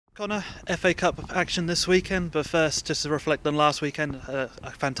Connor, FA Cup action this weekend, but first, just to reflect on last weekend, a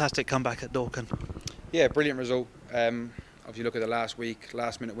fantastic comeback at Dorking. Yeah, brilliant result. Obviously, look at the last week,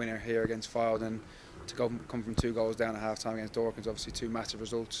 last-minute winner here against Fylde, and to come from 2 goals down at half-time against Dorking is obviously 2 massive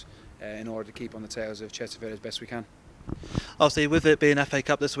results in order to keep on the tails of Chesterfield as best we can. Obviously, with it being FA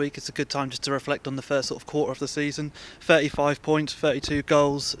Cup this week, it's a good time just to reflect on the first sort of quarter of the season. 35 points, 32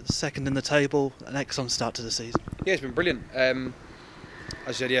 goals, second in the table, an excellent start to the season. Yeah, it's been brilliant.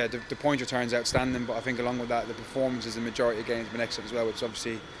 As I said, yeah, the point return's outstanding, but I think along with that, the performances in the majority of games have been excellent as well, which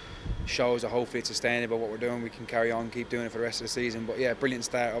obviously shows that hopefully it's sustainable what we're doing. We can carry on, keep doing it for the rest of the season. But yeah, brilliant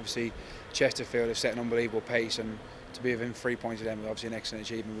start. Obviously, Chesterfield have set an unbelievable pace, and to be within 3 points of them is obviously an excellent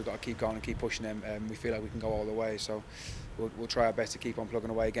achievement. We've got to keep going and keep pushing them. We feel like we can go all the way, so we'll try our best to keep on plugging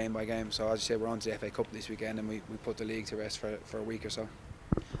away game by game. So as you said, we're on to the FA Cup this weekend, and we put the league to rest for a week or so.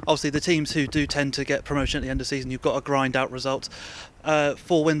 Obviously, the teams who do tend to get promotion at the end of the season, you've got to grind out results.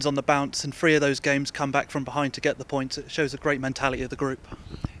 4 wins on the bounce, and 3 of those games come back from behind to get the points. It shows a great mentality of the group.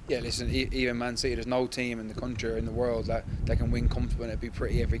 Yeah, listen, even Man City, there's no team in the country or in the world that can win comfortably and it'd be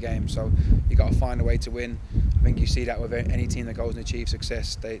pretty every game. So you got to find a way to win. I think you see that with any team that goes and achieves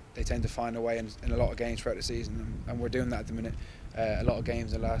success. They tend to find a way in a lot of games throughout the season, and we're doing that at the minute. A lot of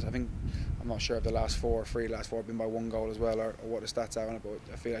games in the last, I'm not sure if the last 4 or 3 last 4 have been by 1 goal as well, or what the stats are on it, but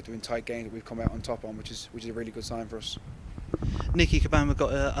I feel like doing tight games that we've come out on top on, which is a really good sign for us. Nicky Kabamba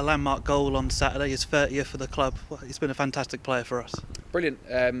got a landmark goal on Saturday, his 30th for the club. He's been a fantastic player for us. Brilliant.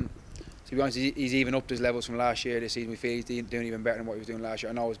 To be honest, he's even upped his levels from last year this season. We feel he's doing even better than what he was doing last year.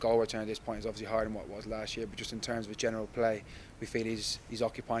 I know his goal return at this point is obviously higher than what it was last year, but just in terms of his general play, we feel he's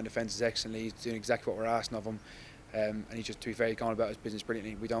occupying defences excellently. He's doing exactly what we're asking of him. And he's just, to be fair, he's gone about his business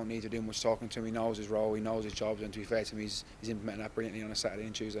brilliantly. We don't need to do much talking to him. He knows his role, he knows his job, and to be fair to him, he's implementing that brilliantly on a Saturday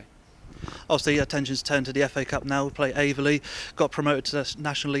and Tuesday. Obviously, attention's turned to the FA Cup now. We play Aveley, got promoted to the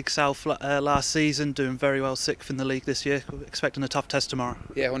National League South last season, doing very well, 6th in the league this year. We're expecting a tough test tomorrow.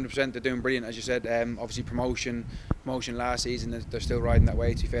 Yeah, 100%. They're doing brilliant, as you said. Obviously, promotion last season, they're still riding that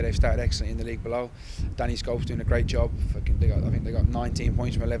way. To be fair, they've started excellently in the league below. Danny Scope's doing a great job. I think they got 19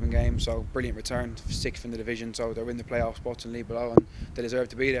 points from 11 games, so brilliant return, 6th in the division. So they're in the playoff spots in league below, and they deserve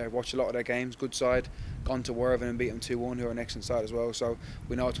to be there. Watched a lot of their games, good side. Gone to Worthing and beat them 2-1, who are an excellent side as well. So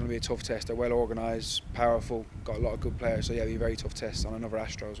we know it's going to be a tough test. They're well organised, powerful, got a lot of good players. So yeah, it'll be a very tough test on another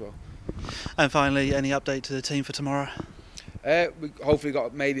Astro as well. And finally, any update to the team for tomorrow? We hopefully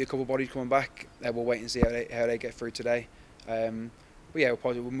got maybe a couple of bodies coming back. We'll wait and see how they get through today. But yeah,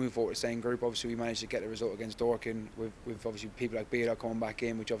 we'll move forward with the same group. Obviously, we managed to get the result against Dorking with obviously people like Beard coming back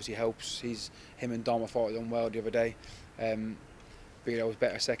in, which obviously helps. Him and Dom, I thought, done well the other day. Beard was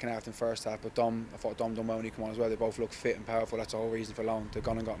better second half than first half, but I thought Dom done well when he came on as well. They both look fit and powerful. That's the whole reason for loan. They've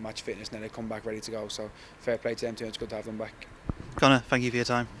gone and got match fitness, and then they come back ready to go. So fair play to them too. It's good to have them back. Connor, thank you for your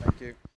time. Thank you.